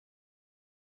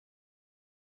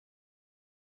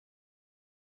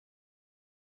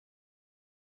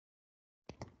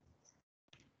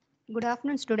Good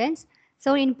afternoon, students.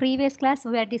 So in previous class,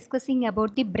 we are discussing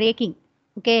about the braking.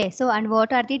 Okay, so and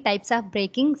what are the types of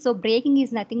braking? So braking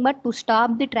is nothing but to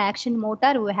stop the traction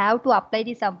motor, we have to apply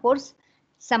the some force,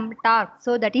 some torque.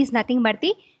 So that is nothing but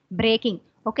the braking.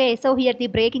 Okay, so here the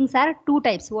brakings are two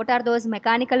types. What are those?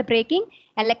 Mechanical braking,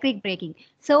 electric braking.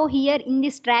 So here in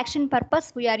this traction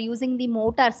purpose, we are using the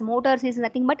motors. Motors is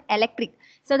nothing but electric.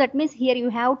 So that means here you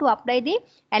have to apply the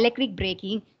electric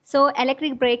braking. So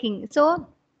electric braking. So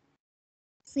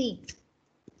see,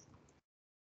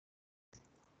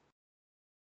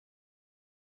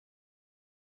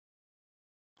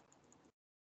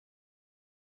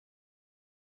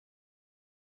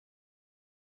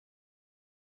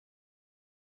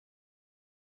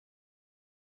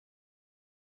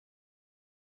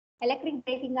 electric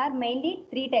braking are mainly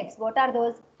three types. What are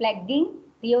those? Plugging,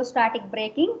 rheostatic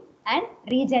braking, and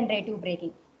regenerative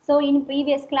braking. So in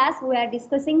previous class, we are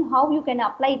discussing how you can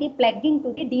apply the plugging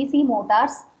to the DC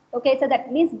motors. Okay, so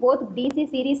that means both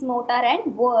DC series motor and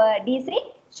DC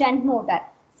shunt motor.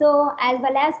 So as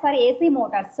well as for AC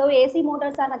motors. So AC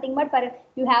motors are nothing but for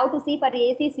you have to see for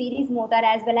AC series motor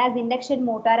as well as induction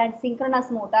motor and synchronous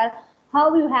motor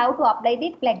how you have to apply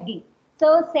the plugging.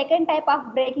 So second type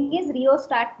of braking is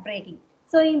rheostat braking.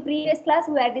 So in previous class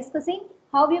we are discussing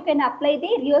how you can apply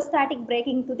the rheostatic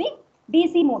braking to the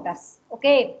DC motors.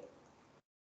 Okay.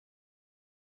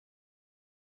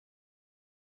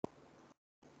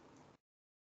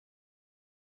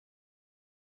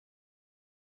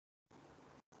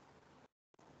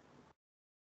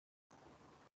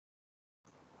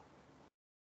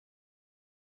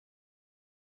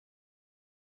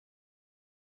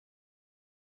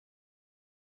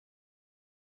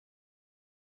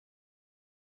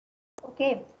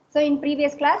 Okay. So in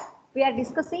previous class we are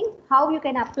discussing how you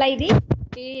can apply the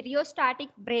rheostatic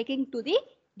braking to the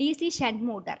DC shunt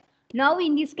motor. Now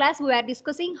in this class we are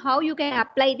discussing how you can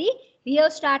apply the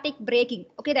rheostatic braking.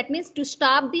 Okay, that means to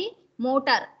stop the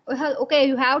motor. Okay,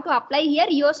 you have to apply here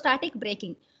rheostatic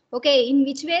braking. Okay, in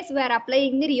which ways we are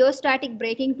applying the rheostatic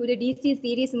braking to the DC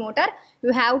series motor,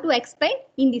 you have to explain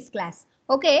in this class.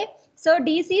 Okay, so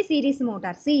DC series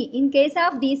motor. See, in case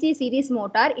of DC series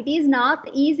motor, it is not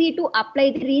easy to apply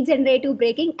the regenerative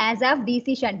braking as of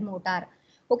DC shunt motor.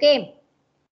 Okay.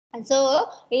 And so,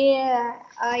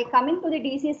 coming to the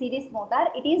DC series motor,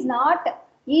 it is not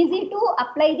easy to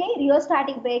apply the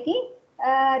rheostatic braking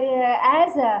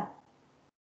as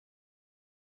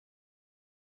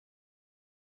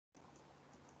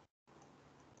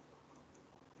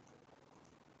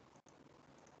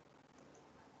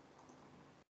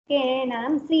okay,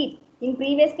 Nam, see, in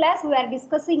previous class we are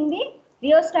discussing the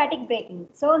rheostatic braking.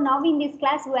 So now in this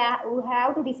class we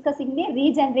have to discussing the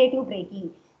regenerative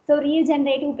braking. So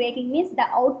regenerative braking means the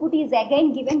output is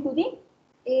again given to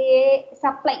the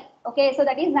supply. Okay, so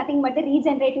that is nothing but the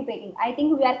regenerative braking. I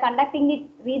think we are conducting the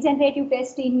regenerative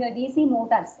test in DC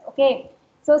motors. Okay,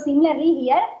 so similarly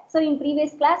here, so in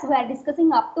previous class we are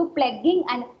discussing up to plugging,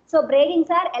 and so brakings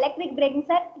are electric brakings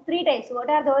are three types. What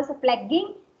are those?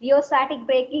 Plugging, rheostatic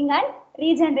braking, and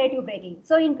regenerative braking.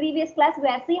 So in previous class we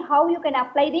are see how you can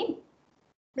apply the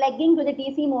plugging to the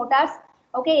DC motors,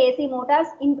 okay, AC motors,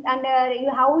 and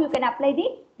how you can apply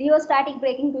the rheostatic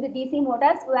braking to the DC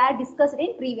motors we are discussed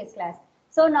in previous class.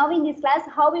 So now in this class,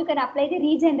 how you can apply the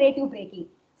regenerative braking.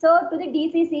 So to the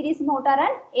DC series motor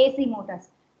and AC motors.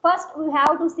 First, we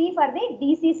have to see for the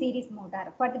DC series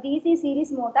motor. For the DC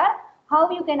series motor, how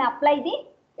you can apply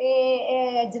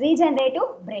the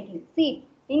regenerative braking. See,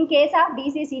 in case of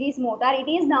DC series motor, it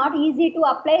is not easy to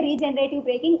apply regenerative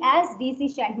braking as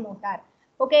DC shunt motor.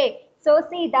 Okay, so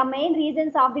see, the main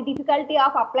reasons of the difficulty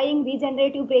of applying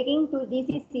regenerative braking to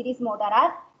DC series motor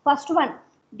are: first one,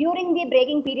 during the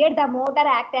braking period, the motor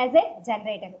acts as a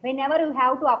generator. Whenever you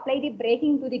have to apply the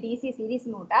braking to the DC series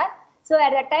motor, so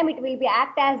at that time it will be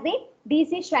act as the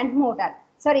DC shunt motor,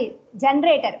 sorry,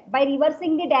 generator, by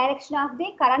reversing the direction of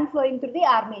the current flowing through the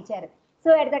armature.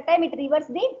 So at that time it reverses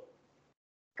the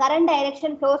current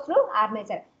direction flows through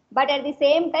armature, but at the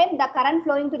same time the current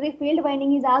flowing through the field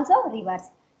winding is also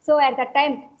reversed. So at that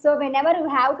time, so whenever you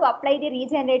have to apply the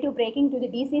regenerative braking to the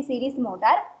DC series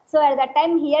motor, so at that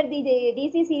time here the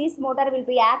DC series motor will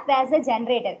be act as a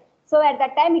generator. So at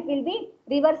that time it will be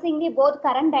reversing the both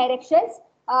current directions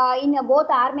in both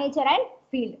armature and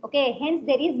field. Okay, hence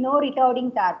there is no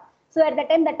retarding torque. So at that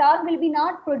time the torque will be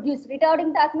not produced.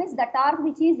 Retarding torque means the torque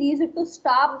which is used to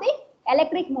stop the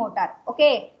electric motor.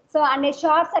 Okay, so and a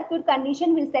short circuit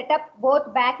condition will set up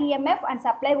both back EMF and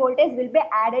supply voltage will be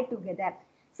added together.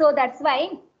 So that's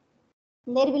why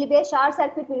there will be a short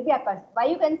circuit will be occurs. Why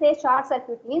you can say short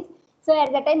circuit means So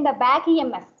at the time the back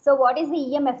EMF. So what is the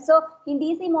EMF? So in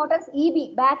DC motors,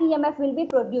 EB, back EMF will be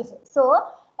produced. So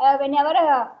whenever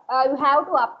you have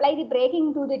to apply the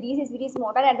braking to the DC series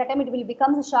motor, at the time it will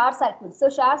become a short circuit. So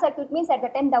short circuit means at the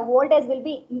time the voltage will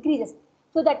be increases.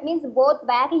 So that means both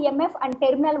back EMF and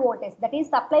terminal voltage, that is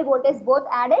supply voltage, both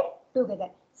added together.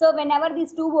 So whenever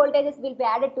these two voltages will be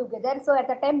added together, so at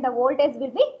the time the voltage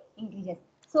will be increases.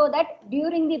 So that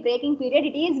during the braking period,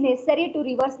 it is necessary to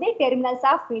reverse the terminals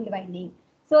of field winding.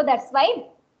 So that's why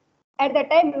at the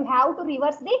time you have to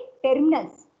reverse the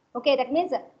terminals. Okay, that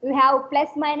means you have plus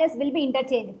minus will be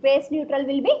interchange, phase neutral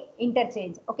will be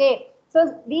interchange. Okay,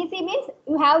 so DC means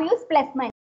you have used plus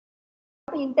minus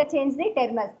to interchange the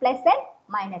terminals, plus and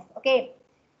minus. Okay,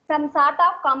 some sort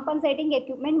of compensating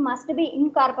equipment must be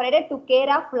incorporated to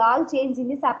care of large change in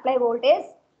the supply voltage.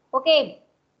 Okay,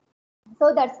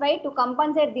 so that's why to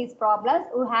compensate these problems,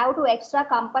 you have to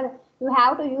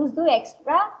use the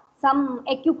extra some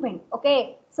equipment.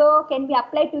 Okay, so can be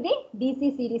applied to the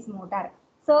DC series motor.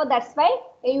 So that's why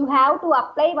you have to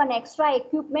apply one extra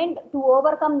equipment to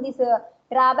overcome these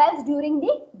drawbacks during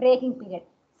the braking period.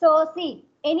 So see,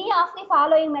 any of the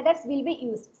following methods will be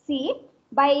used. See,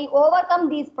 by overcome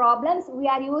these problems, we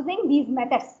are using these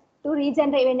methods to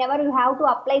regenerate whenever you have to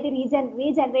apply the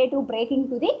regenerative braking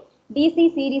to the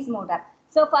DC series motor.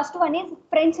 So first one is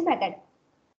French method.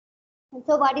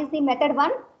 So what is the method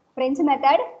 1? French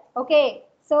method. Okay,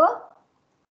 so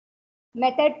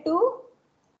method 2,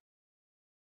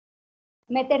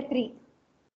 method 3.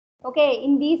 Okay,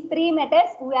 in these three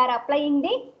methods, we are applying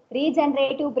the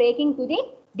regenerative braking to the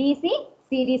DC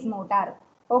series motor.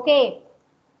 Okay.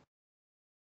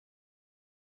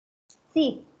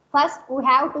 See, first we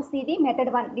have to see the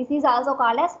method 1. This is also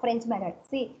called as French method.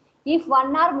 See, if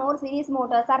one or more series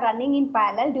motors are running in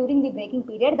parallel during the braking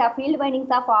period, the field windings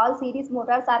of all series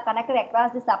motors are connected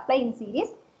across the supply in series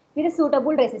with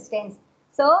suitable resistance.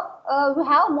 So, we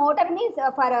have motor means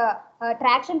for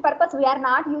traction purpose, we are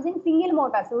not using single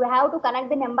motors. We have to connect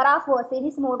the number of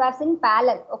series motors in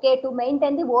parallel, okay, to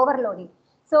maintain the overloading.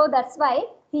 So that's why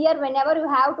here whenever you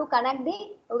have to connect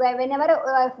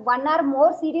whenever one or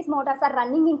more series motors are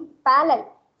running in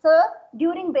parallel, so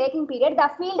during braking period, the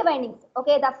field windings,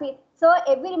 okay, so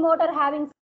every motor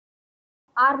having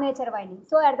armature winding.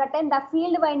 So at that time, the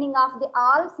field winding of the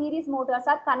all series motors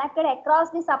are connected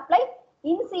across the supply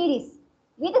in series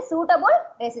with suitable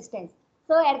resistance.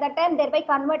 So at that time, thereby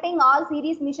converting all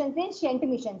series missions in shunt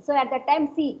missions. So at that time,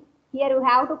 see, here you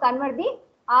have to convert the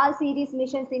all series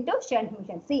missions into shunt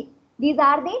missions. See, these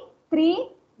are the three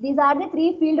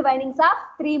field windings of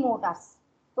three motors.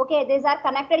 Okay, these are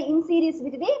connected in series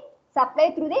with the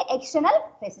supply through the external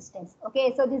resistance.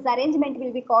 Okay, so this arrangement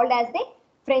will be called as the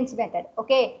French method.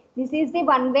 Okay, this is the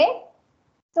one way.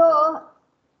 So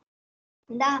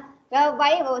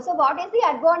so what is the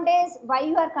advantage why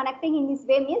you are connecting in this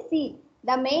way means, see,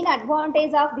 the main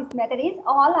advantage of this method is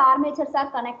all armatures are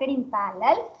connected in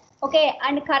parallel. Okay,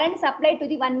 and current supplied to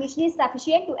the one mission is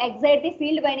sufficient to excite the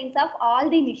field windings of all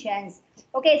the missions.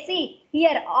 Okay, see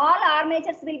here all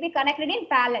armatures will be connected in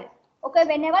parallel. Okay,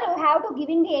 whenever you have to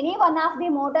giving the any one of the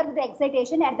motor with the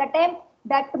excitation, at that time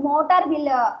that motor will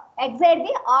excite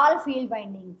the all field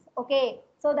windings. Okay,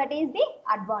 so that is the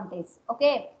advantage.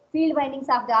 Okay, field windings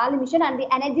of the all mission and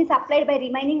the energy supplied by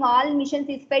remaining all missions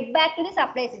is fed back to the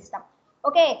supply system.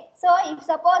 Okay, so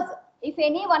if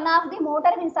any one of the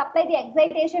motor will supply the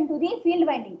excitation to the field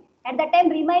winding, at that time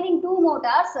remaining two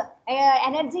motors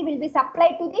energy will be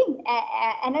supplied to the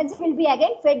energy will be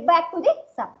again fed back to the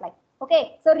supply.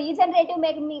 Okay, so regenerative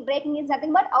braking is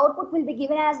nothing but output will be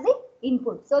given as the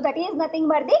input. So that is nothing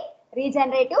but the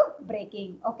regenerative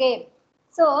braking. Okay,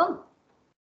 so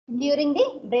during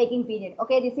the braking period.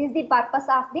 Okay, this is the purpose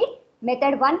of the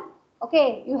method 1.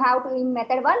 Okay, you have to in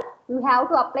method 1 you have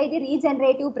to apply the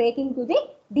regenerative braking to the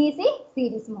DC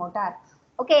series motor.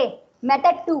 Okay,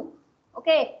 method 2.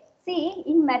 Okay, see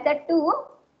in method 2.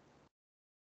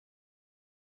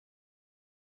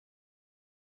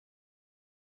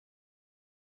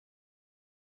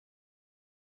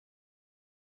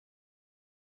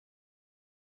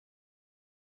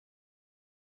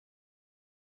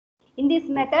 In this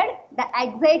method, the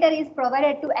exciter is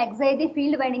provided to excite the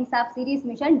field windings of series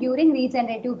mission during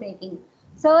regenerative braking.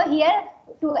 So here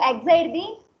to excite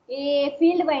the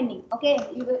field winding, okay,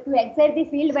 to excite the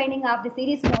field winding of the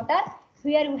series motor,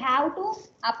 here you have to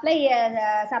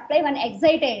apply supply one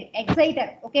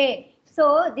exciter. Okay,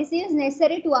 so this is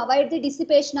necessary to avoid the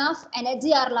dissipation of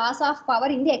energy or loss of power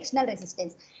in the external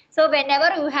resistance. So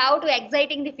whenever you have to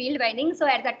exciting the field winding, so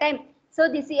at that time, so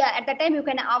this at the time you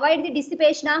can avoid the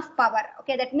dissipation of power.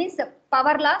 Okay, that means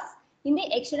power loss in the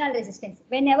external resistance.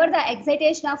 Whenever the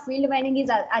excitation of field winding is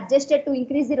adjusted to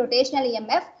increase the rotational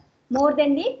EMF more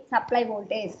than the supply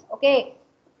voltage. Okay.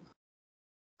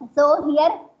 So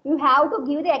here you have to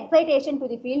give the excitation to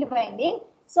the field winding.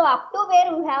 So up to where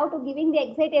you have to giving the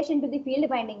excitation to the field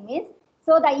winding means,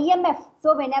 so the EMF,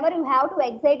 so whenever you have to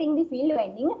exciting the field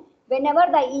winding, whenever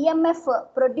the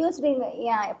EMF produced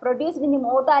in the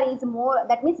motor is more,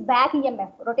 that means back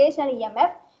EMF, rotational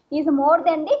EMF is more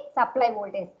than the supply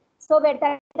voltage. So where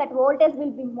that voltage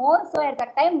will be more, so at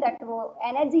that time that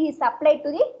energy is supplied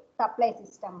to the supply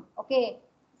system. Okay.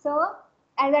 So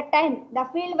at that time, the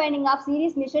field winding of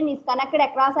series machine is connected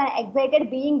across an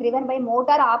excited being driven by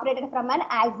motor operated from an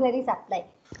auxiliary supply.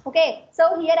 Okay,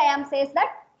 so here I am says that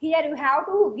here you have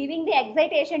to giving the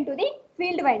excitation to the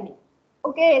field winding.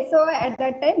 Okay, so at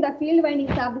that time the field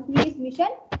windings of the series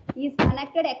machine is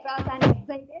connected across an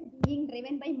excited being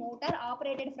driven by motor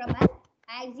operated from an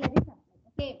auxiliary supply.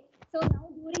 Okay, so now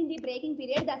during the braking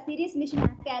period, the series machine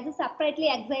acts as a separately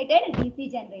excited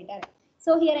DC generator.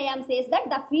 So here I am says that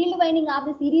the field winding of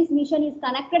the series machine is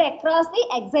connected across the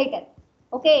exciter.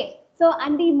 Okay. So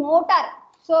and the motor.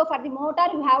 So for the motor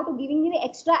you have to giving the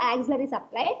extra auxiliary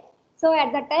supply. So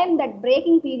at the time that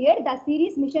braking period, the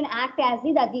series machine act as the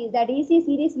DC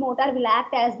series motor will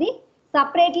act as the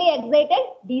separately excited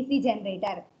DC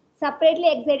generator.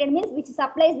 Separately excited means which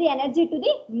supplies the energy to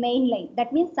the main line.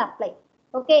 That means supply.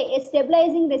 Okay. A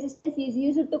stabilizing resistance is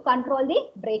used to control the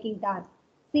braking torque.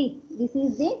 See, this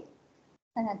is the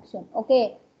connection.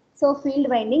 Okay, so field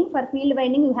winding, for field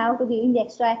winding you have to give the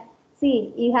extra,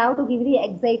 see you have to give the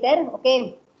exciter.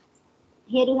 Okay,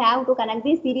 here you have to connect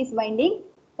the series winding.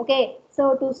 Okay,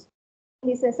 so to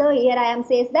this, so here I am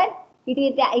says that it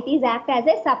is act as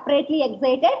a separately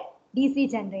excited DC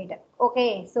generator.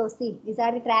 Okay, so see these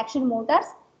are the traction motors.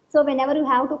 So whenever you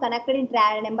have to connect it in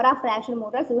number of traction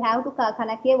motors, you have to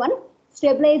connect a one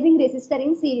stabilizing resistor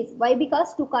in series. Why?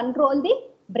 Because to control the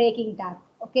braking torque.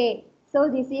 Okay. So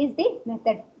this is the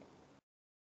method.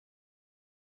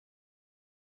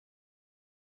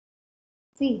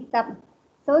 See,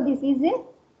 so this is a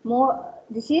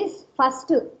this is first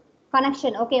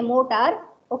connection. Okay, motor.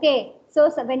 Okay, so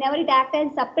whenever it acts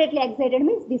as separately excited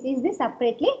means this is the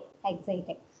separately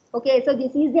excited. Okay, so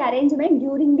this is the arrangement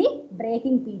during the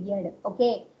braking period.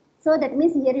 Okay, so that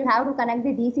means here you have to connect the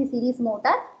DC series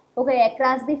motor. Okay,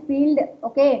 across the field.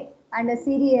 Okay. And a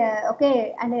series,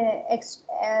 okay, and the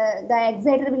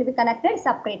exciter will be connected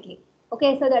separately.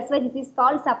 Okay, so that's why this is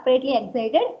called separately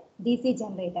excited DC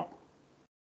generator.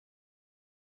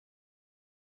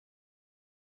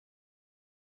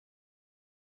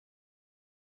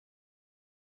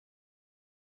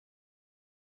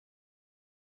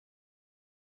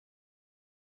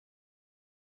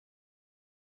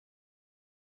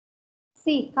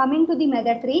 See, coming to the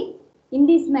method 3, in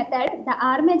this method, the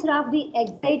armature of the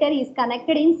exciter is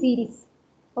connected in series.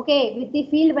 Okay, with the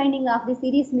field winding of the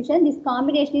series machine, this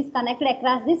combination is connected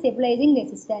across the stabilizing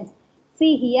resistance.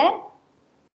 See here.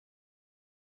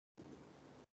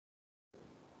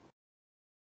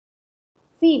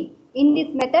 See, in this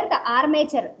method, the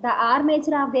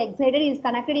armature of the exciter is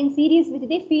connected in series with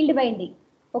the field winding.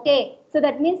 Okay, so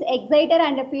that means exciter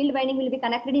and the field winding will be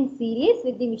connected in series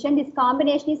with the machine. This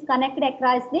combination is connected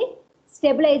across the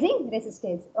stabilizing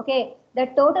resistance. Okay, the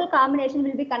total combination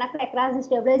will be connected across the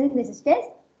stabilizing resistance.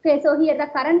 Okay, so here the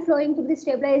current flowing through the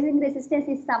stabilizing resistance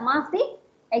is sum of the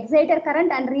exciter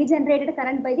current and regenerated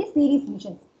current by the series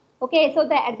machine. Okay, so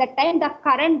at that time the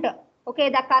current, okay,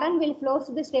 the current will flow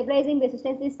to the stabilizing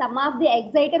resistance is sum of the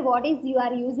exciter, what is you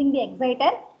are using the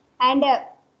exciter, and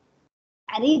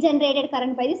regenerated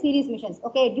current by the series machines.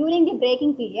 Okay, during the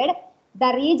braking period,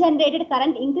 the regenerated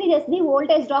current increases the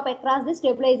voltage drop across the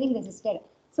stabilizing resistor.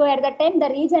 So at that time, the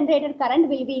regenerated current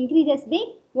will be increases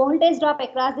the voltage drop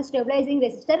across the stabilizing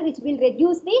resistor, which will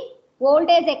reduce the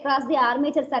voltage across the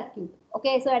armature circuit.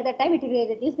 Okay, so at that time, it will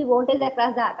reduce the voltage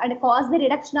across the and cause the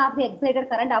reduction of the exciter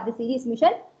current of the series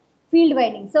machine field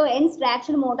winding. So hence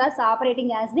traction motors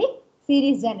operating as the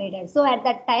series generator. So at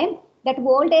that time, that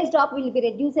voltage drop will be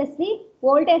reduces the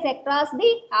voltage across the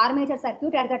armature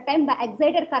circuit. At that time, the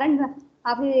exciter current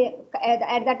of the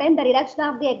at that time the reduction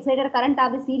of the exciter current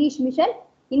of the series machine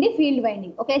in the field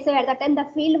winding. Okay, so at that time the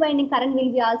field winding current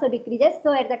will be also decreases.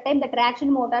 So at that time the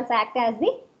traction motors act as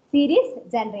the series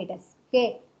generators.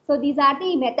 Okay, so these are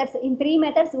the methods. In 3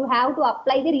 methods, you have to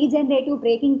apply the regenerative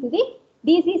braking to the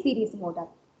DC series motor.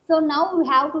 So now you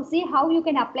have to see how you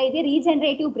can apply the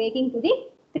regenerative braking to the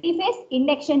 3-phase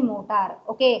induction motor.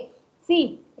 Okay,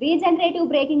 see, regenerative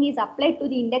braking is applied to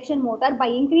the induction motor by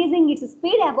increasing its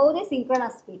speed above the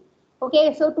synchronous speed.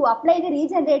 Okay, so to apply the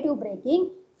regenerative braking,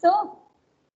 so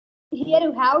here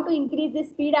you have to increase the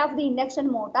speed of the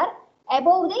induction motor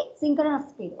above the synchronous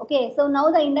speed. Okay, so now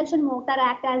the induction motor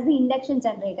acts as the induction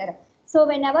generator. So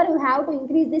whenever you have to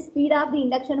increase the speed of the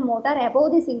induction motor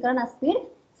above the synchronous speed,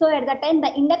 so at the time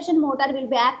the induction motor will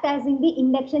be act as in the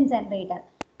induction generator,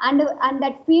 and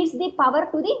that feeds the power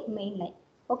to the main line.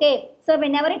 Okay, so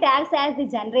whenever it acts as the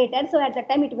generator, so at the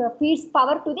time it feeds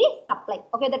power to the supply.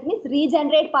 Okay, that means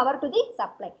regenerate power to the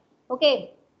supply.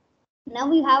 Okay. Now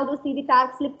we have to see the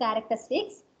torque slip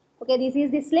characteristics. Okay, this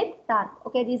is the slip torque.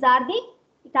 Okay, these are the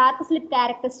torque slip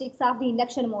characteristics of the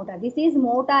induction motor. This is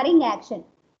motoring action.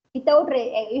 Without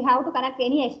you have to connect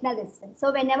any external resistance.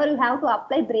 So whenever you have to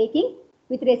apply braking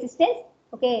with resistance,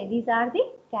 okay, these are the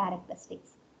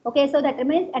characteristics. Okay, so that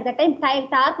means at the time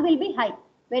torque will be high.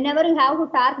 Whenever you have to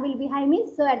torque will be high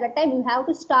means, so at the time you have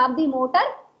to stop the motor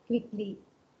quickly.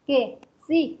 Okay,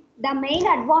 see the main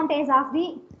advantage of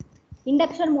the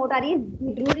induction motor is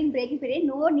during braking period,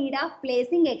 no need of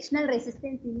placing external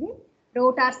resistance in the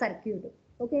rotor circuit.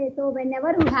 Okay, so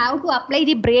whenever you have to apply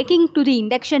the braking to the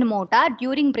induction motor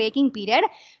during braking period,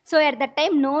 so at that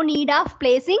time no need of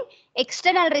placing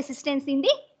external resistance in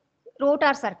the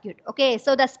rotor circuit. Okay,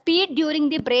 so the speed during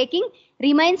the braking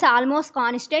remains almost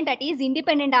constant, that is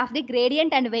independent of the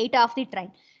gradient and weight of the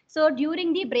train. So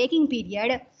during the braking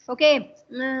period, okay,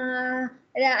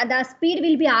 the speed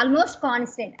will be almost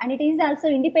constant, and it is also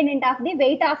independent of the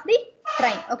weight of the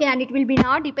train. Okay, and it will be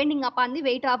not depending upon the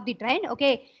weight of the train.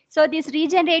 Okay, so this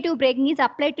regenerative braking is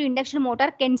applied to induction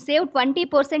motor can save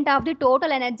 20% of the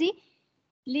total energy,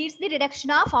 leads the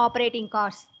reduction of operating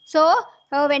costs. So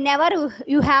whenever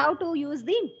you have to use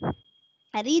the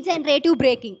regenerative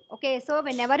braking, okay, so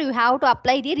whenever you have to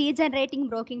apply the regenerating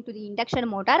braking to the induction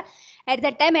motor, at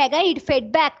that time again it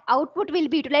fed back output will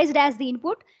be utilized as the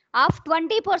input of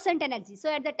 20% energy. So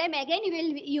at that time again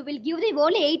you will give the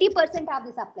only 80% of the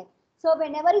supply. So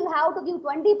whenever you have to give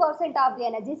 20% of the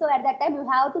energy, so at that time you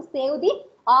have to save the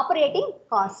operating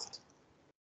cost.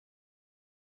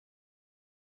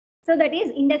 So that is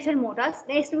induction motors.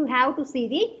 Next we have to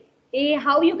see the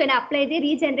how you can apply the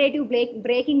regenerative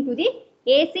braking to the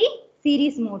AC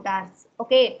series motors.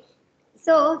 Okay,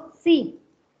 so see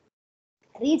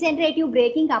regenerative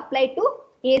braking applied to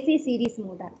AC series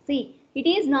motor. See, it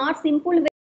is not simple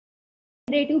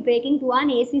regenerative braking to an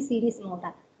AC series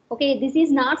motor. Okay, this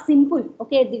is not simple.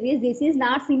 Okay, this is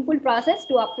not simple process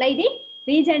to apply the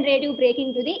regenerative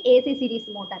braking to the AC series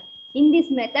motor. In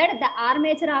this method, the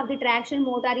armature of the traction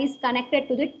motor is connected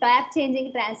to the tap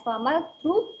changing transformer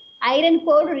through iron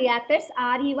core reactors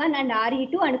RE1 and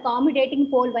RE2 and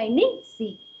commutating pole winding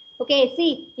C. Okay,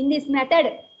 see, in this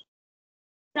method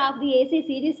of the AC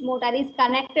series motor is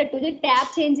connected to the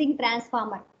tap changing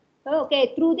transformer.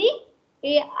 Okay, through the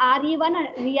RE1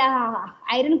 and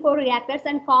iron core reactors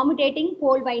and commutating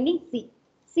pole winding C.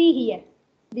 See here,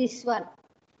 this one.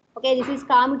 Okay, this is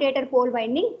commutator pole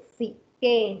winding C.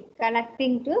 Okay,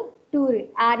 connecting to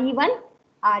RE1,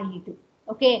 RE2.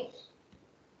 Okay.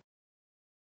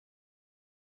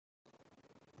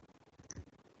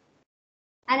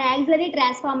 An auxiliary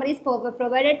transformer is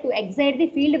provided to excite the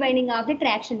field winding of the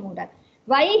traction motor.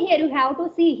 Why here you have to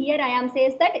see here I am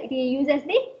says that it uses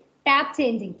the tap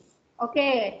changing.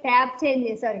 Okay, tap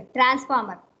change, sorry,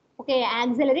 transformer. Okay,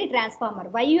 auxiliary transformer.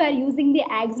 Why you are using the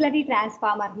auxiliary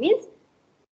transformer means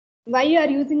why you are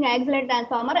using auxiliary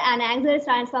transformer? An auxiliary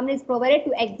transformer is provided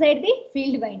to excite the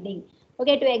field winding.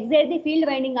 Okay, to excite the field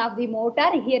winding of the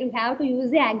motor, here you have to use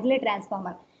the auxiliary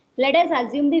transformer. Let us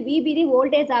assume the V be the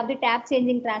voltage of the tap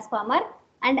changing transformer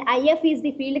and IF is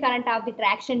the field current of the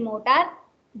traction motor.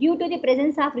 Due to the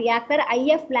presence of reactor,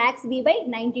 IF lags V by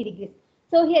 90 degrees.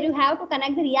 So here you have to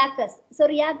connect the reactors. So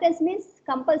reactors means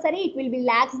compulsory it will be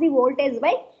lags the voltage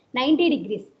by 90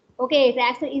 degrees. Okay,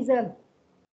 reactor is a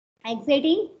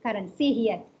exciting current. See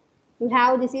here you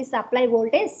have this is supply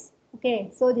voltage.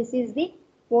 Okay, so this is the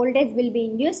voltage will be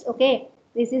induced. Okay,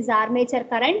 this is armature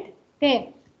current.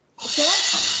 Okay, so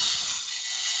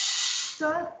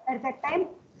at that time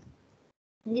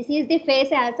this is the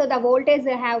phase, also the voltage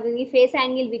have the phase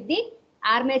angle with the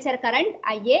armature current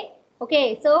IA.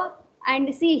 Okay, so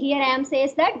and see here I am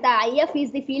says that the IF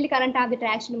is the field current of the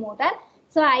traction motor.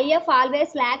 So IF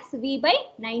always lags V by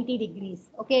 90 degrees.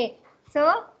 Okay,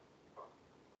 so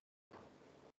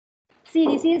see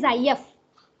this is IF.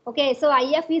 Okay, so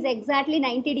IF is exactly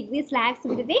 90 degrees lags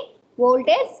with the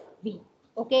voltage V.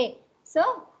 Okay,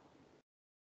 so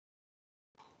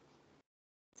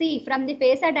see from the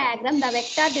phasor diagram the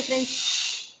vector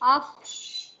difference of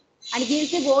and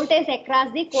gives the voltage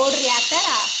across the core reactor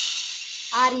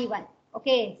RE1.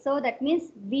 Okay, so that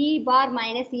means V bar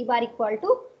minus E bar equal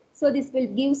to, so this will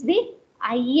gives the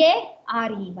IA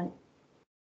RE1.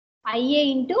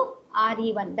 IA into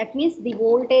RE1. That means the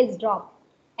voltage drop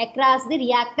across the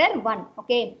reactor 1.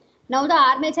 Okay. Now the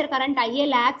armature current IA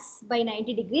lags by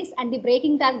 90 degrees and the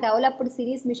braking torque developed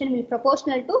series machine will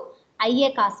proportional to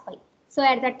IA cos phi. So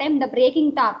at that time the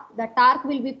braking torque, the torque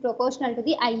will be proportional to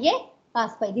the IA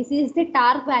cos phi. This is the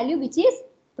torque value which is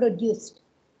produced.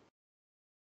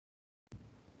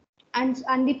 And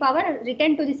the power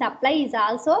returned to the supply is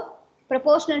also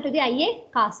proportional to the IA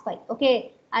cos phi.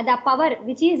 Okay. The power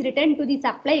which is returned to the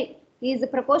supply is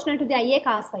proportional to the IA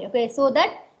cos phi. Okay. So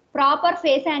that proper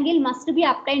phase angle must be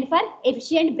obtained for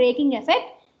efficient braking effect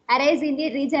arise in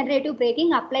the regenerative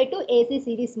braking applied to AC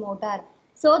series motor.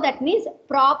 So that means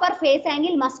proper phase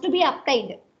angle must be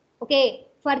obtained. Okay.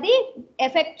 For the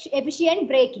efficient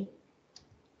braking.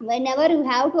 Whenever you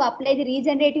have to apply the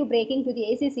regenerative braking to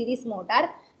the AC series motor,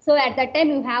 so at that time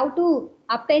you have to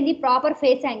obtain the proper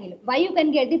phase angle. Why you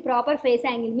can get the proper phase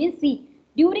angle means, see,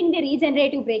 during the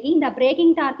regenerative braking, the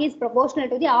braking torque is proportional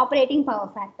to the operating power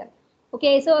factor.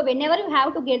 Okay, so whenever you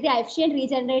have to get the efficient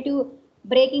regenerative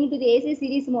braking to the AC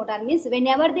series motor means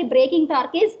whenever the braking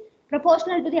torque is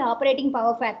proportional to the operating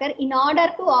power factor, in order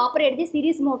to operate the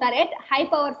series motor at high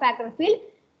power factor field,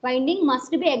 winding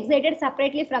must be excited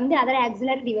separately from the other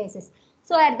auxiliary devices.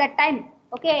 So at that time,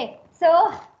 okay,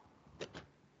 so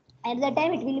at that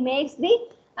time it will makes the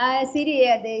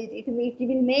it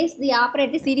will makes the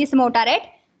operate the series motor at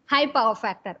high power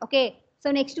factor. Okay,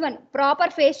 so next one, proper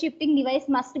phase shifting device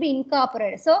must be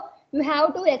incorporated. So you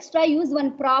have to extra use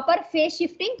one proper phase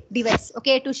shifting device.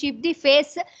 Okay, to shift the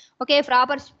phase. Okay,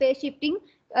 proper phase shifting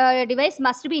device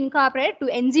must be incorporated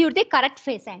to ensure the correct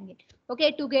phase angle.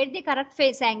 Okay, to get the correct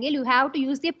phase angle, you have to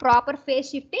use the proper phase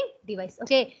shifting device.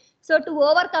 Okay, so to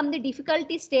overcome the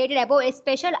difficulty stated above, a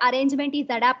special arrangement is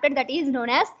adapted that is known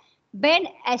as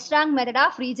Bend-Armstrong method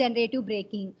of regenerative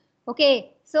braking.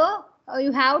 Okay, so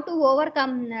you have to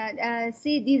overcome,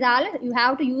 see these all, you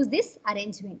have to use this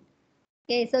arrangement.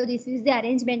 Okay, so this is the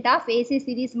arrangement of AC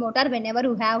series motor whenever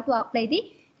you have to apply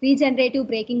the regenerative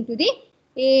braking to the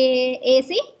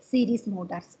AC series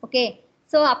motors. Okay,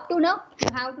 so up to now you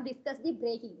have to discuss the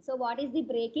braking. So what is the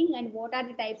braking and what are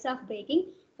the types of braking?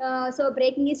 So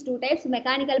braking is two types: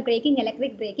 mechanical braking,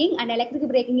 electric braking, and electric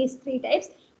braking is three types: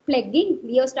 plugging,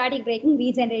 rheostatic braking,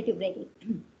 regenerative braking.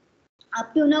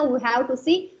 Up to now we have to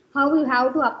see how you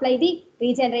have to apply the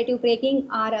regenerative braking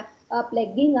or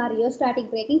plugging or rheostatic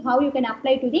braking, how you can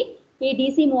apply to the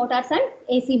DC motors and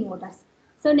AC motors.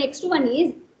 So next one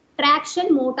is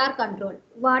traction motor control.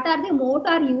 What are the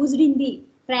motor used in the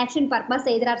traction purpose?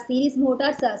 Either are series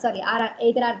motors, or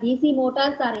either are DC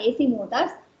motors or AC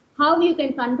motors. How you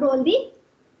can control the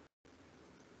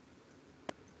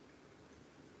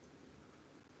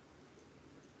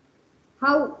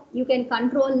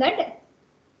that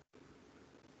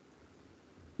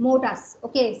motors.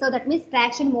 Okay, so that means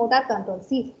traction motor control.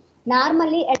 See,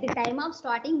 normally at the time of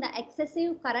starting, the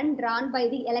excessive current drawn by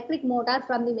the electric motor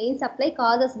from the main supply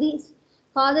causes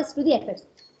to the effects.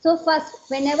 So first,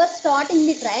 whenever starting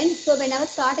the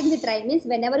train means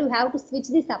whenever you have to switch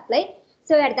the supply.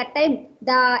 So at that time,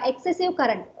 the excessive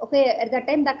current, okay, at that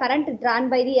time the current drawn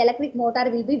by the electric motor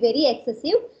will be very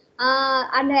excessive,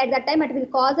 and at that time it will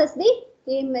causes the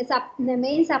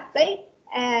main supply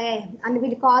and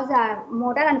will cause a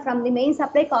motor, and from the main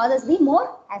supply causes the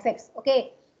more effects.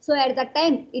 Okay, so at that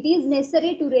time it is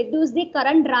necessary to reduce the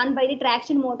current drawn by the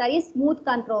traction motor is smooth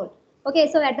control. Okay,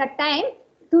 so at that time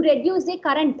to reduce the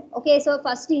current, okay, so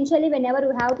first initially whenever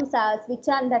you have to switch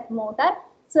on that motor,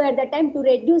 so at that time to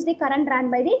reduce the current run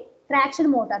by the traction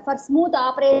motor for smooth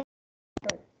operation.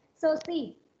 So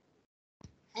see,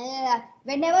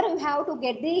 whenever you have to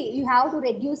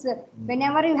reduce,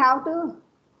 whenever you have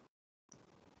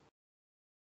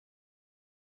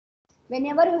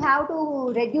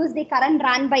to reduce the current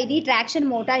run by the traction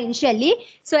motor initially,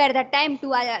 so at that time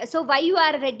so why you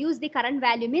are reduce the current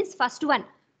value means, first one,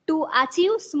 to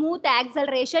achieve smooth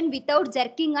acceleration without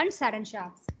jerking and sudden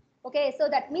shocks. Okay, so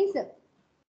that means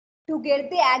to get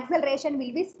the acceleration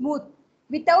will be smooth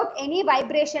without any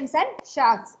vibrations and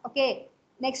shocks. Okay,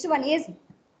 next one is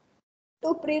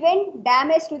to prevent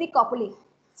damage to the coupling.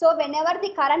 So whenever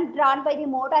the current drawn by the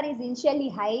motor is initially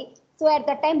high, so at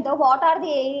that time, what are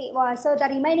the so the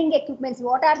remaining equipments,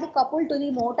 what are the coupled to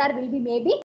the motor will be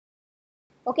maybe.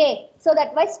 Okay, so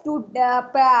that was to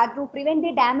prevent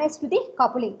the damage to the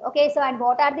coupling. Okay, so and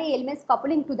what are the elements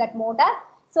coupling to that motor?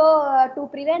 So to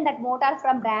prevent that motor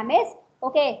from damage,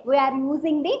 okay, we are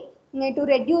using the to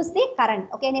reduce the current.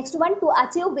 Okay, next one, to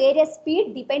achieve various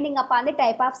speed depending upon the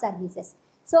type of services.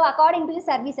 So according to the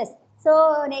services,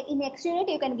 so in next unit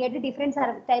you can get the different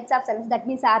types of services. That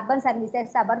means urban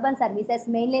services, suburban services,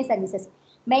 mainline services.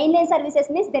 Mainline services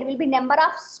means there will be number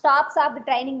of stops of the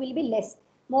training will be less,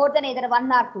 more than either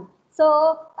one or two.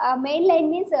 So mainline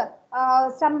means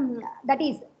some, that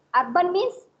is, urban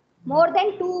means more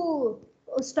than two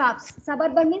stops,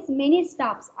 suburban means many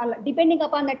stops, depending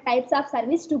upon the types of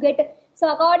service to get.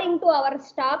 So according to our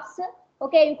stops,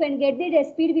 okay, you can get the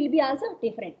speed will be also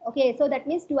different. Okay, so that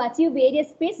means to achieve various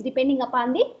speeds depending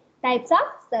upon the types of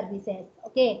services.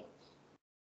 Okay,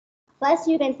 first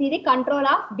you can see the control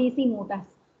of DC motors.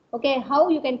 Okay, how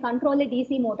you can control the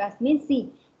DC motors means, see,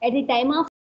 at the time of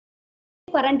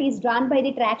current is drawn by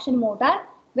the traction motor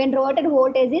when rated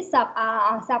voltage is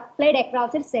supplied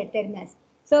across its set terminals.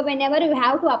 So whenever you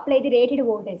have to apply the rated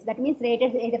voltage, that means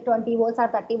rated either 20 volts or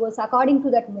 30 volts according to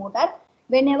that motor,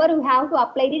 whenever you have to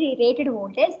apply the rated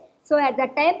voltage, so at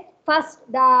that time first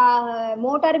the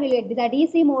motor will, the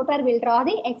DC motor will draw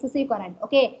the excessive current.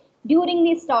 Okay, during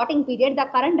the starting period the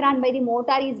current drawn by the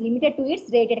motor is limited to its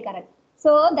rated current.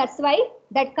 So that's why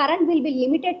that current will be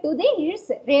limited to the its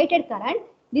rated current.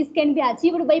 This can be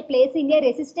achieved by placing a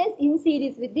resistance in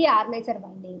series with the armature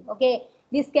winding. Okay,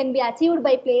 this can be achieved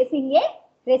by placing a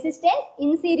resistance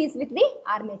in series with the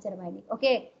armature winding.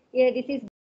 Okay, here this is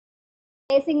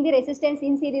placing the resistance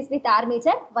in series with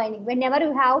armature winding. Whenever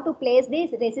you have to place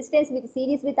this resistance with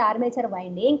series with armature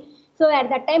winding, so at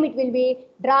that time it will be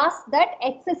draws that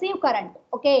excessive current.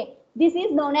 Okay, this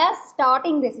is known as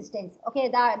starting resistance. Okay,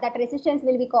 that resistance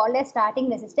will be called as starting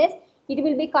resistance. It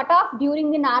will be cut off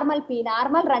during the normal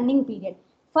running period.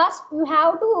 First you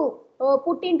have to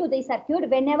put into the circuit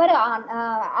whenever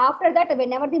after that,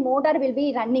 whenever the motor will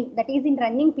be running, that is in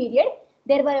running period,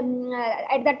 there were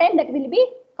at that time that will be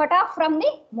cut off from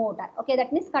the motor. Okay,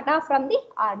 that means cut off from the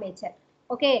armature.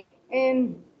 Okay,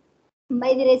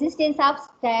 by the resistance of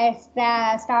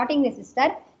starting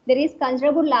resistor, there is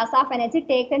considerable loss of energy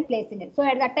taken place in it. So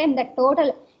at that time the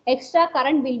total extra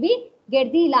current will be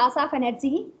get the loss of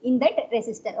energy in that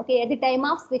resistor. Okay, at the time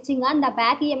of switching on, the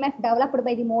back EMF developed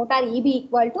by the motor EB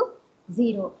equal to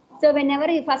 0. So whenever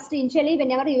you first initially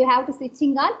whenever you have to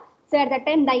switching on, so at that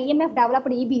time the EMF developed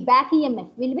EB back EMF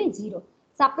will be 0.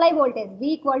 Supply voltage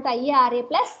V equal to IARA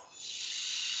plus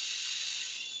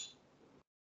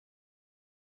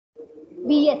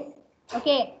Vs.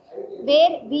 Okay,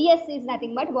 where Vs is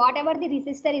nothing but whatever the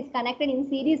resistor is connected in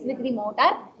series with the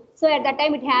motor. So at that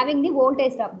time it having the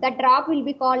voltage drop. That drop will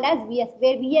be called as Vs,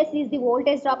 where Vs is the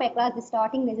voltage drop across the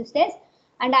starting resistance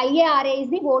and IARA is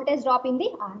the voltage drop in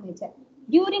the armature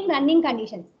during running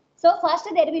conditions. So first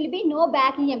there will be no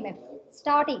back EMF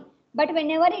starting, but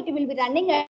whenever it will be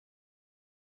running at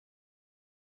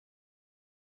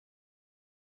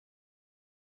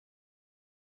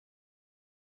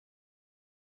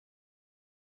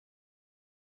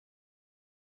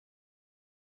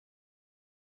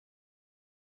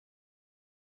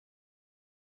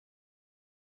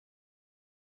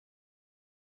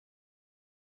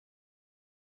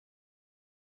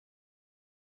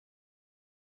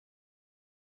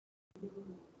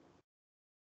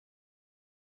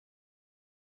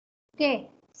okay,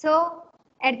 so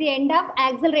at the end of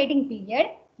accelerating period,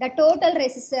 the total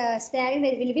steering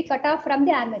will be cut off from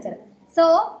the armature.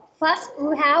 So first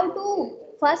you have to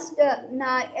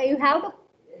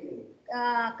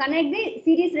connect the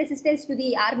series resistance to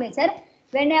the armature.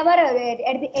 Whenever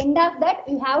at the end of that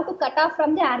you have to cut off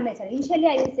from the armature. Initially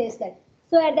I will say that.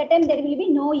 So at that time there will be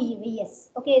no EVS.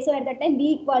 Okay, so at that time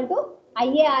B equal to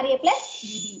IARA plus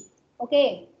EB.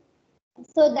 Okay,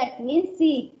 so that means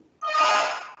C.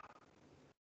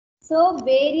 So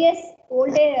various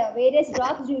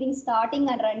drops during starting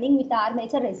and running with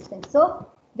armature resistance. So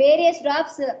various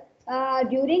drops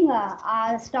during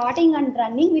starting and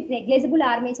running with negligible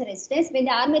armature resistance. When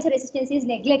the armature resistance is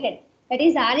neglected, that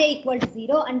is Ra equal to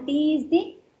 0 and T is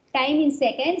the time in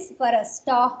seconds for a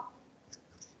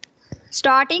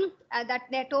starting. That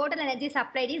the total energy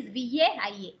supplied is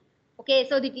VAIA. Okay,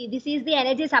 so this is the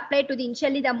energy supplied to the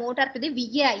initially the motor to the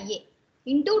VAIA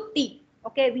into T.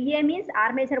 Okay, VA means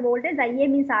armature voltage, IA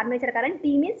means armature current,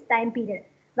 T means time period,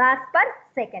 watts per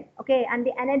second. Okay, and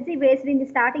the energy wasted in the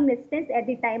starting resistance at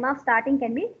the time of starting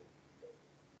can be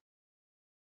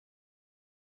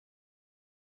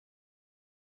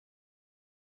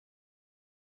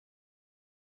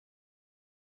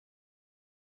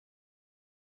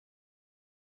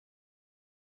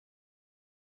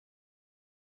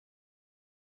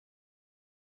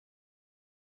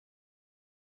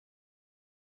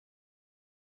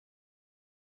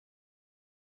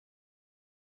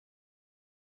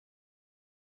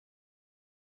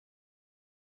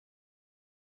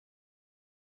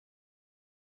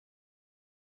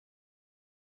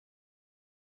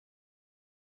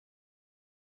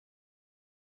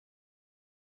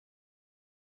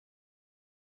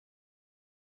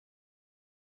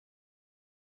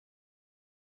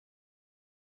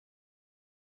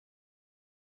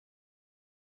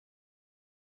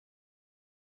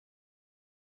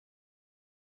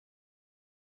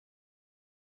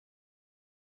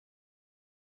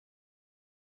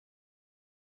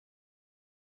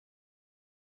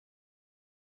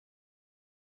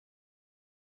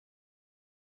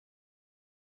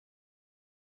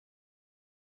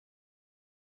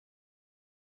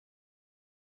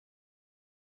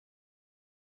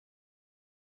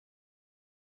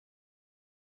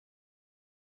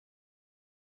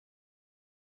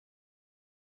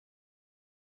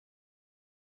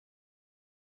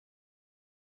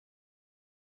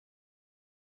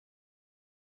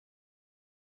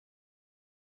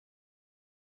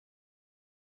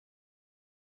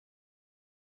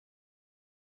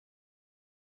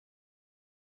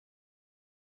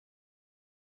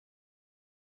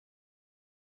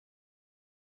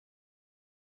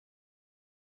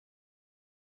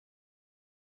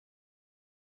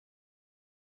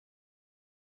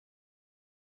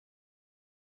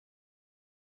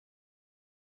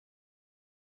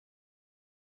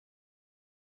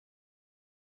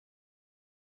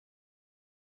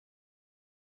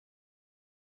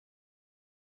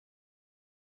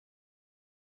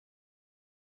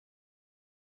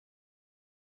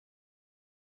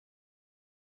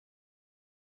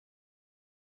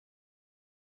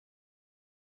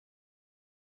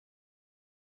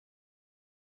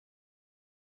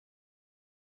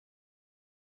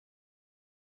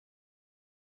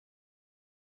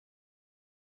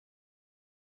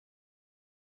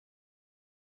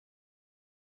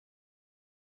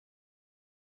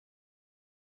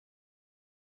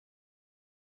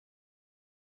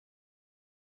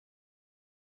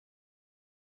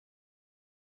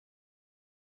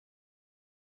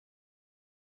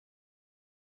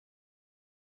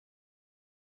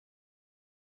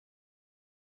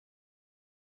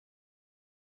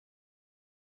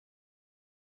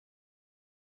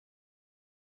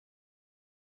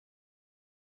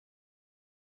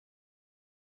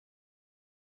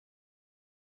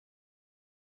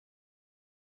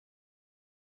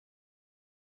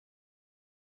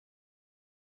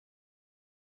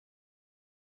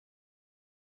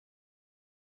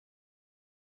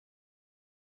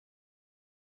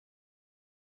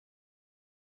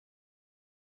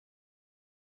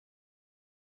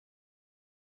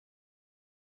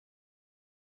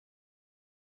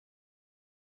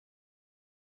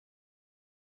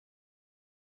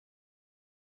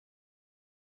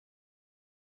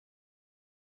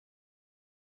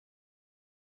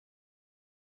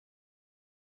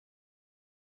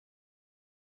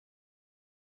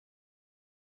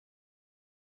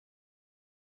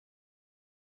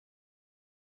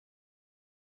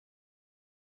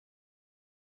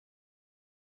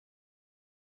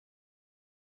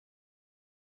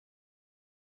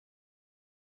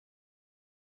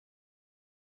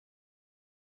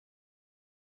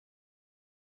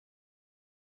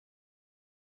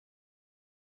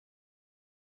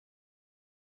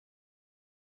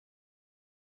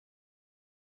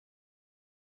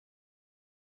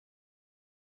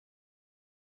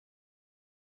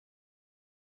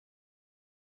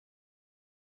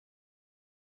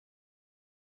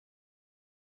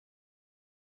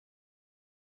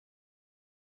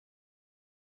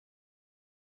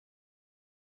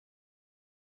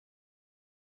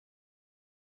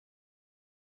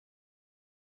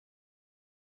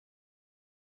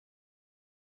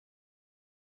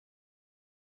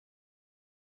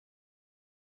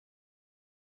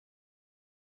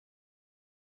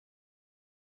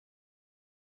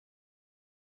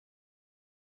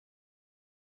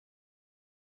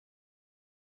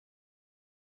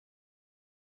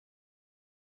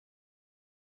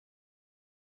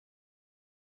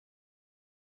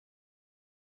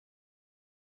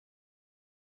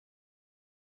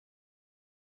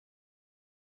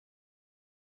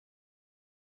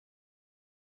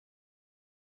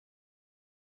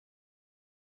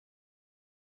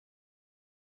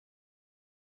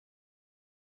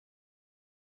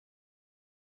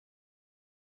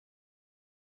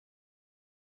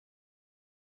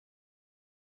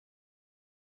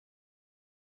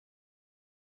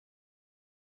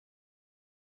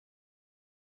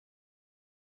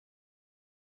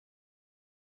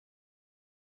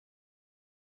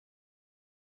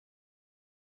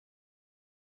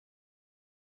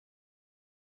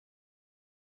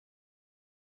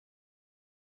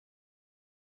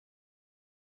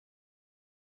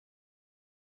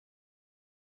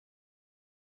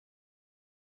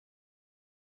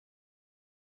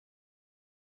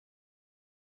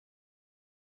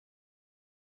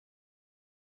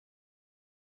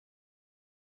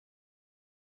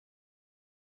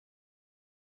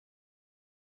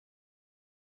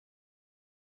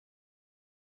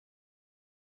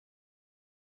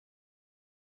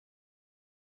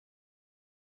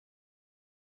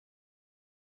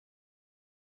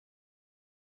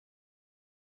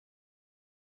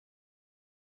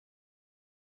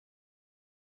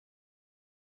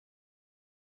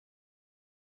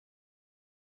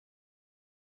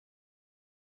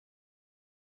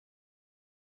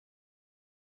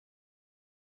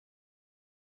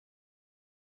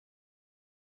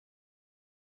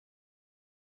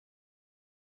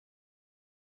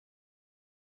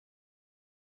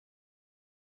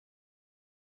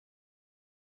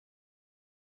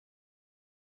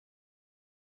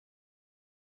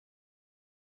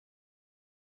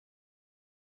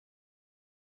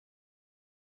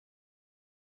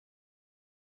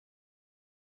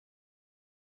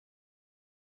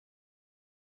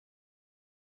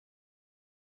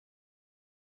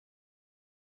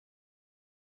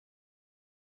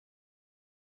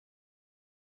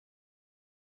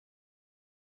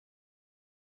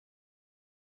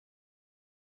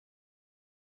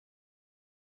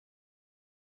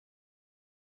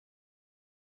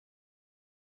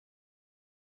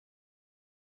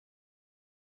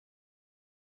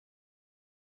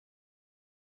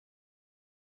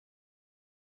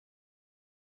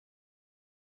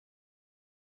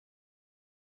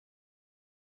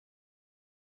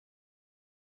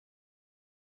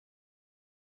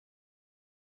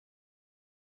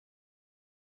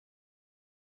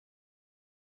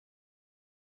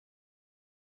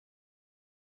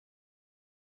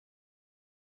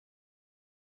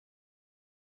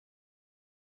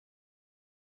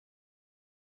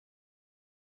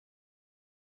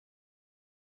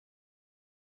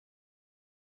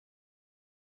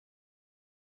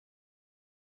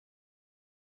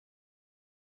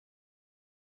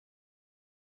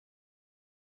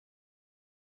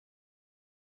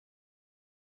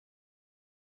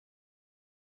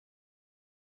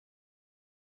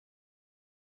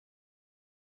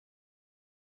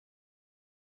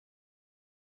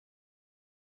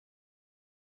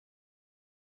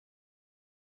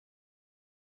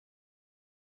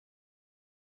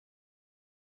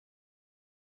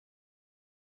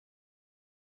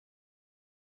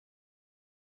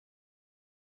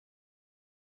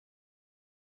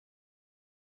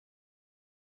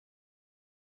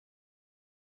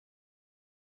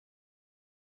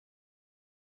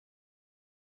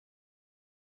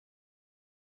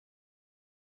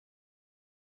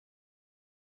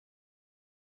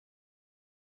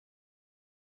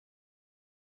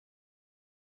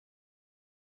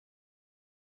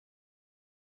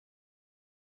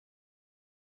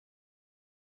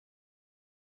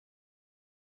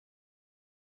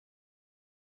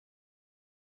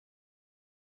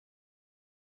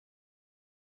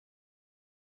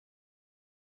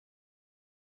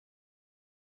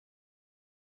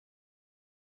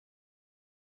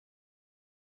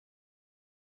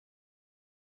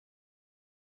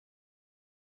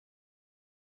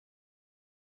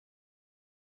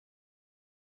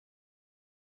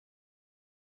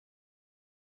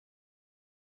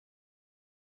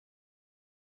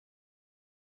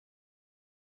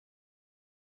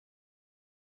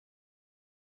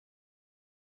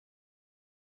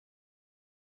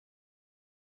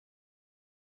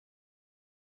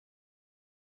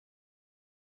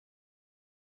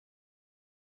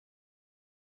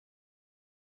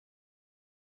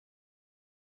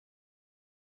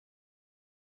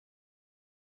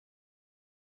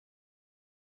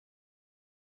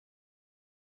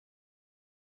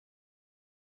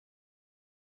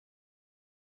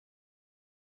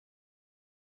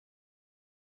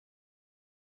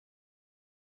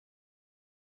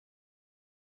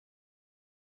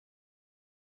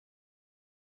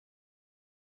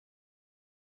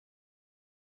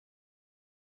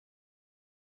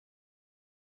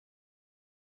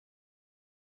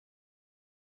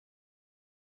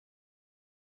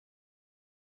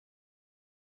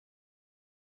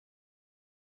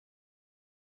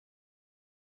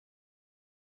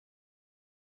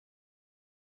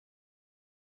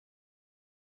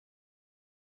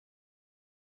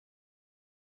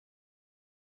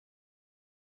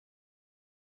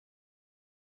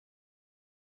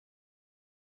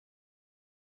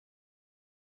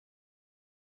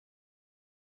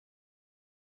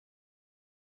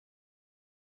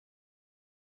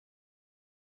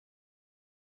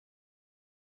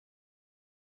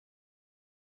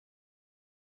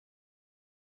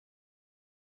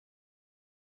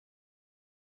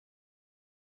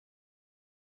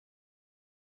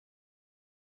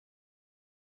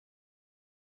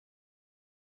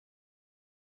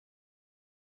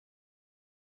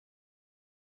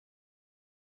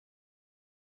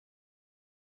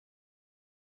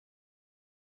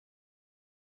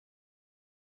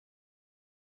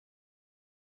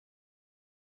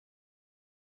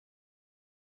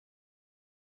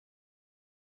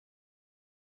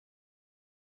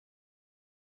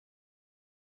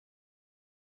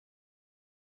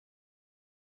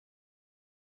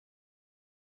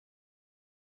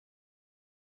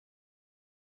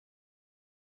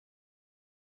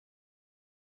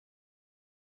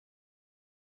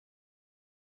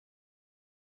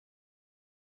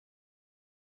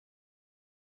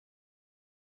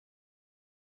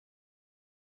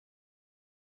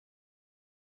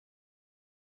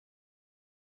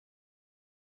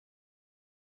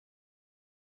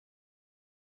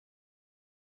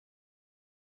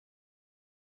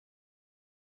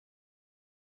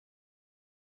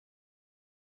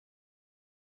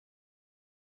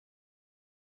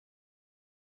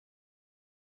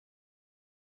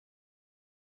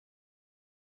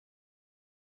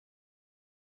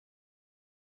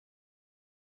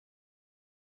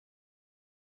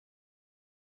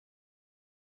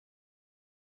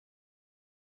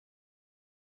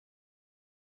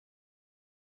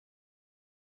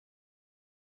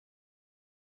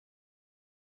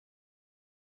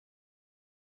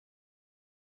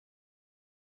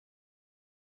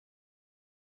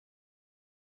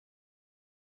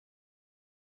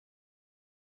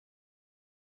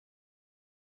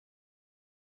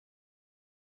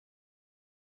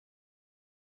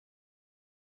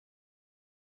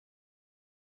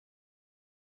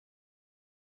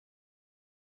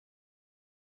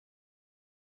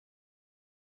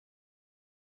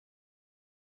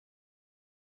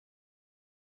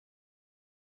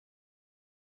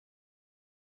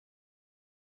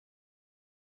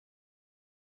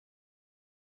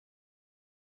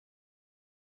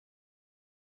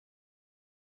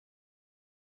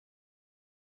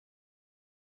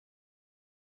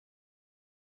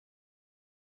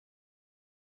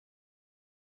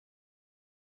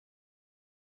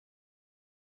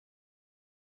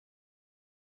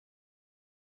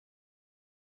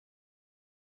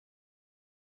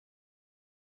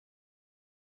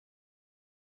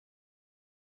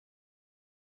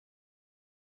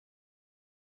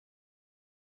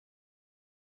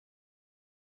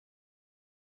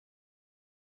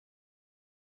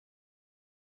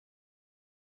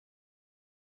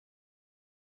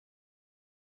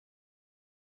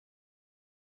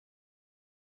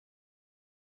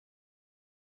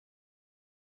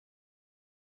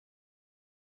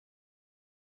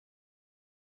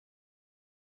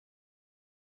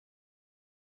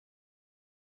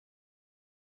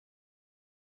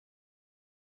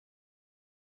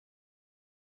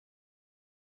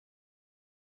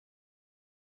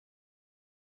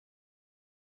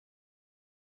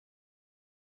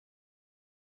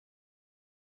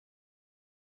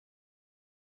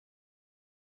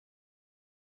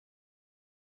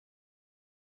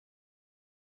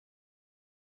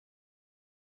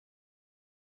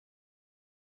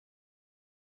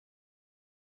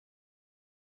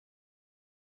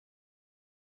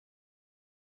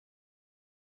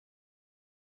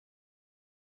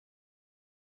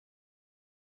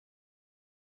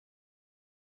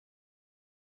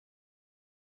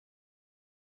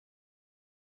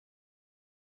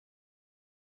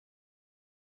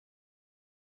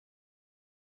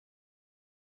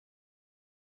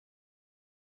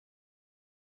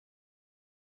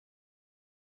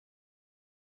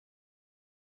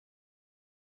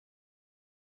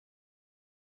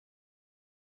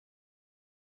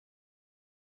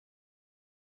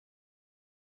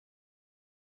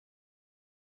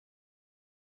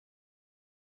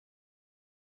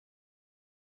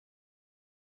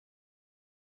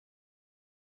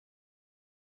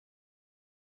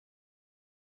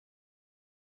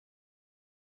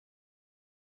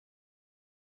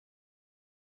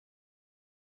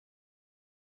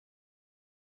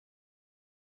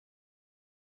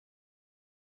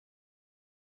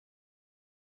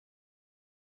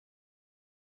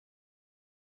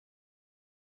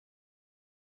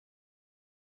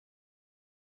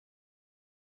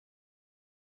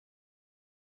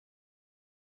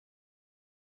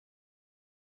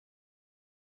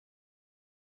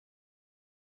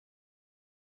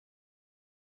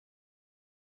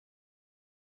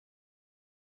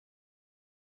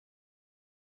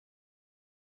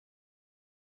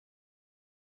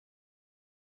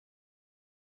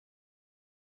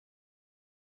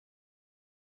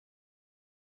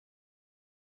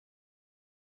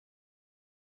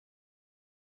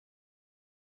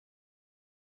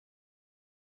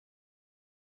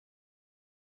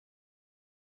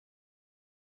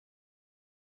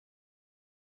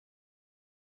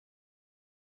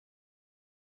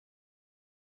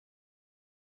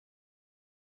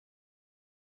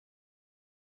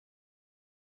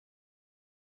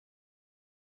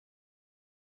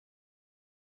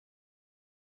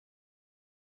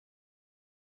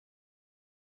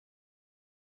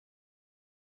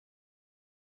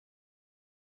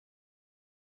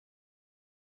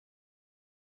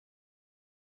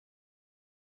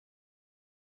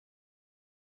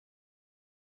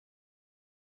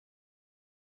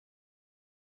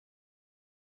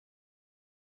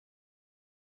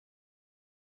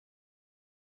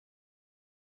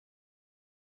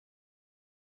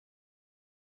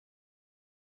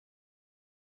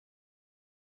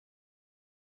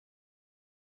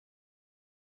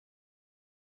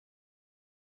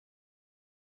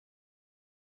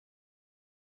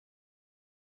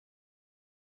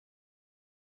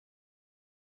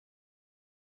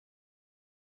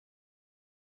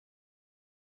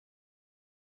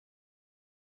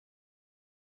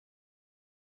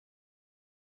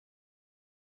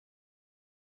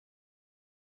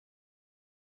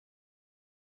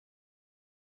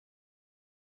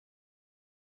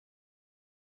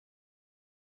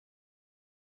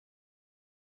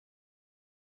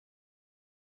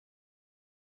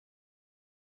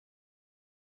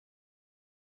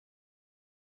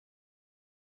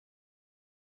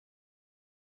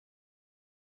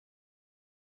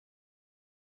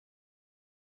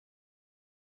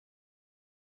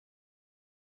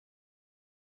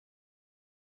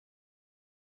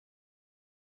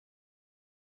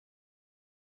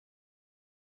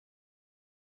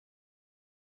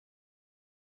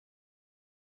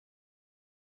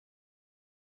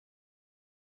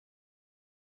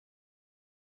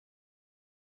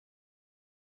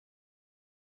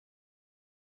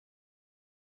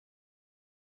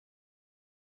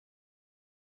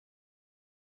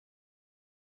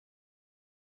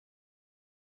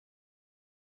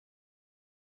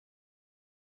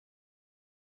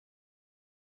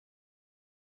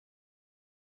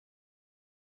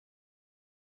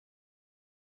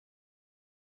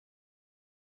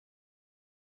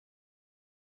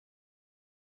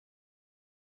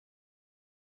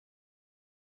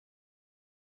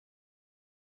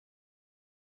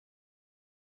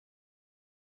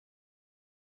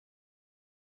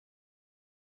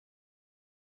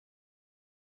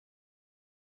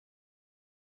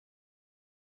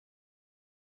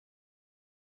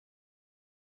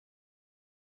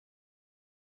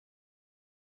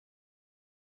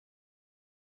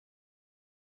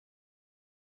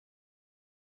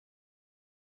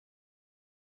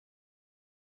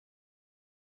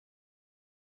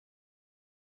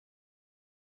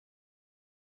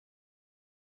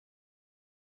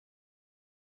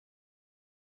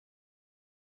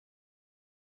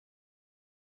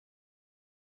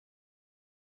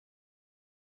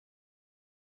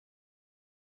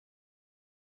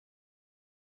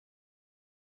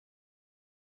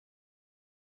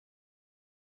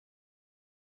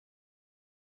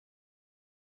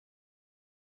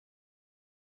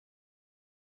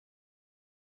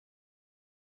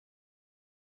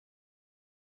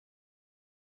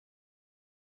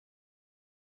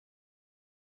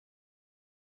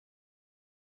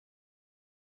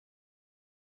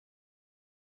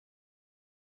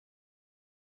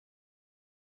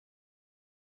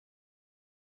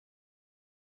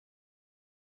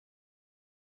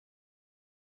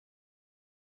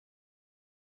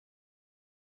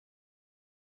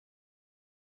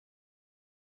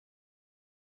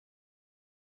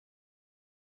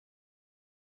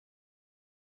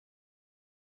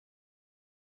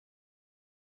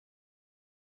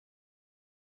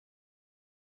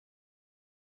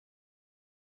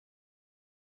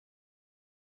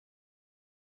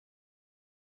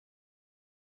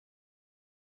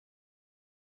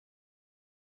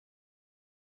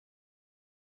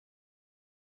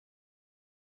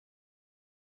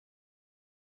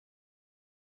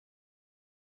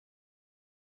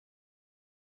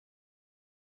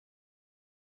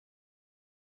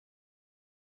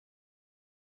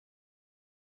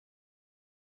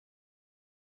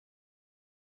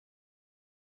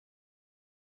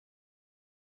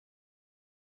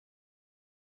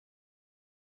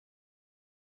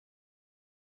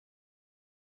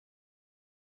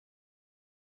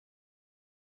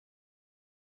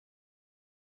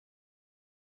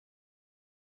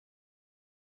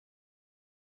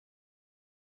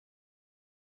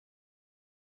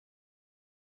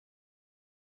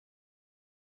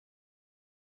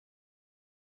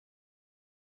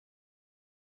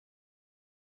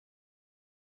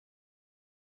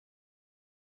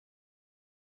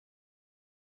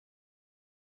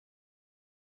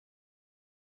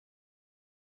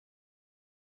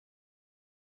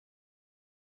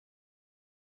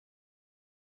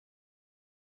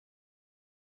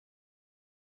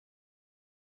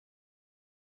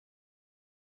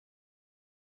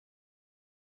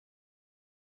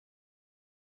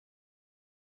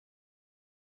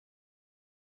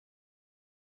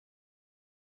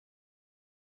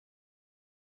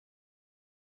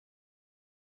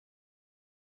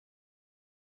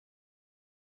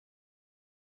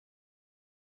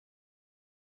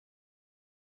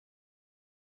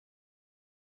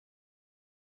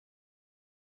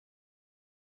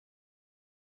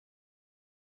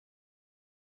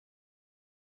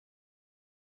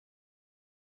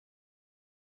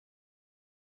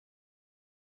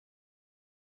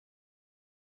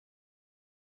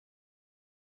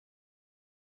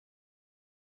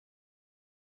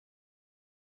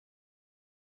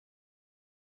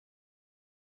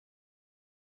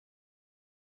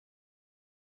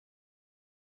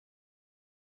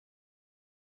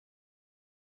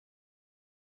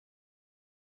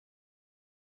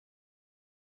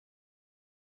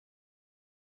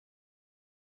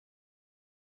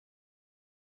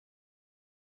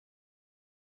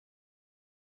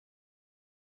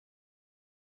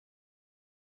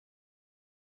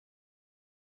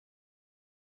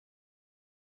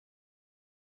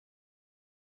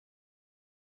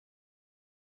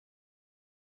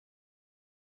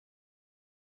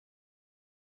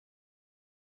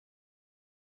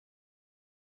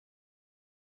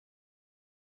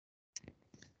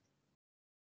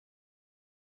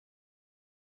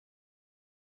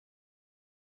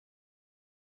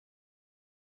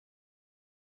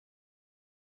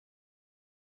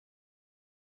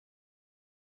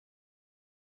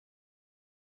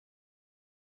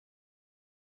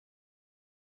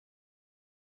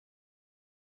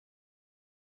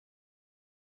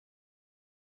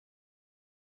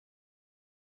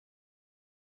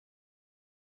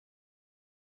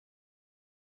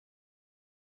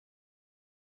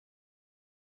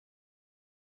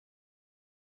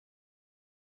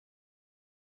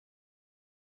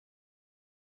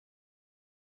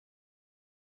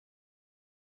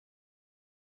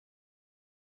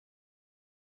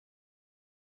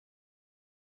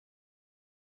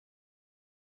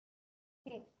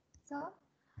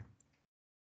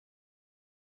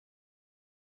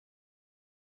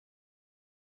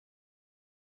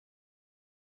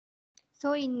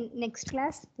So in next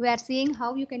class, we are seeing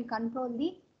how you can control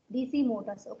the DC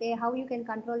motors, okay, how you can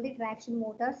control the traction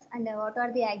motors and what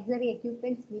are the auxiliary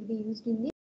equipments will be used in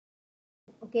the,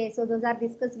 okay, so those are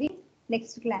discussed in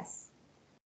next class.